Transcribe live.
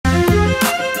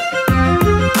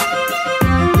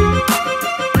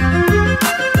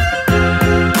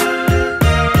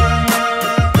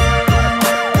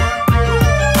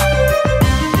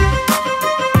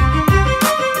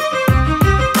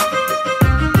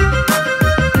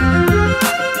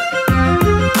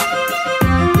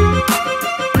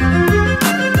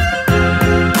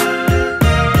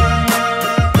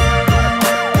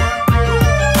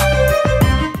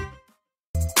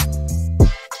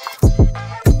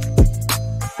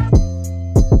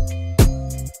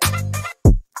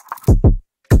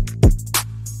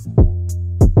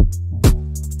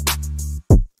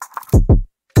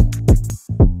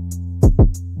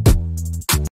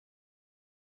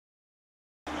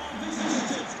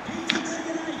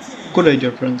Good day,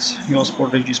 dear friends. Your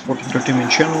Sport HD Sport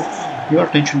Entertainment channel. Your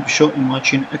attention to show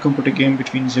imagine a computer game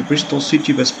between the Bristol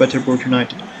City vs Peterborough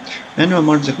United. And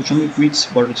mark the question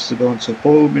tweets, but it's the balance of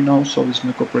all me now, so this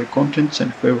may cooperate contents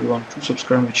and for everyone to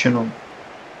subscribe my channel.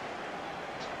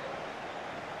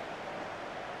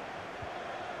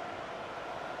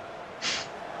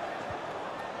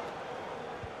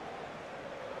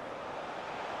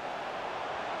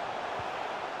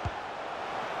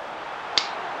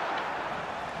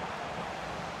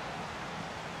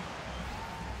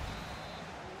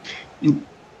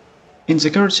 In the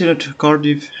current season at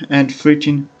Cardiff and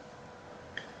Fritin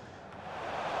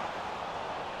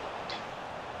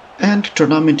and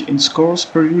tournament in scores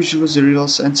per usual the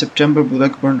Reals and September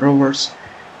Blackburn Rovers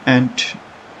and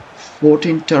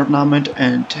 14 tournament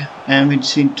and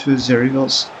amidst to the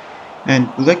Rivals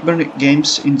and Blackburn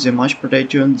games in the match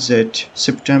prediction that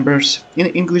September's in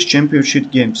English Championship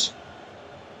games.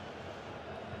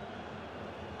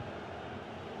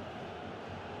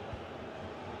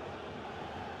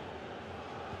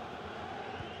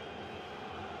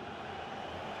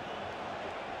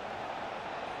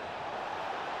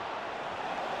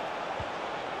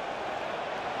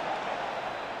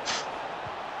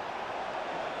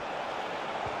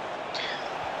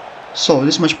 So,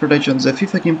 this match prediction the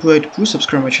FIFA gameplay, please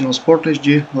subscribe my channel Sport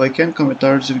HD, like and comment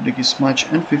the video this match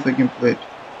and FIFA gameplay.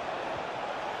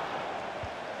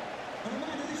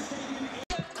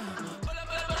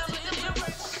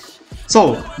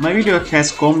 So, my video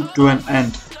has come to an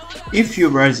end. If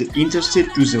you were interested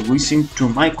to listen to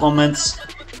my comments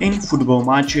in football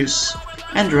matches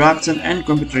and reaction and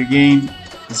computer game,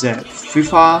 the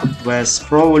FIFA vs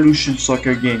Pro Evolution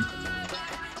Soccer game,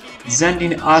 then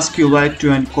in ask you like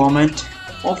to and comment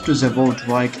off to the vote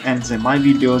like and the my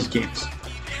videos games.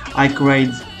 I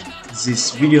create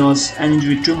these videos and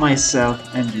enjoy to myself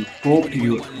and I hope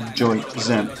you enjoy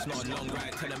them.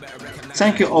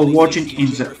 Thank you all watching in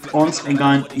the once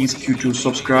again ask you to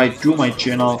subscribe to my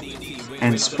channel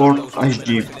and Sport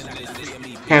HD.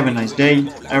 Have a nice day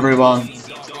everyone.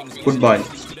 Goodbye.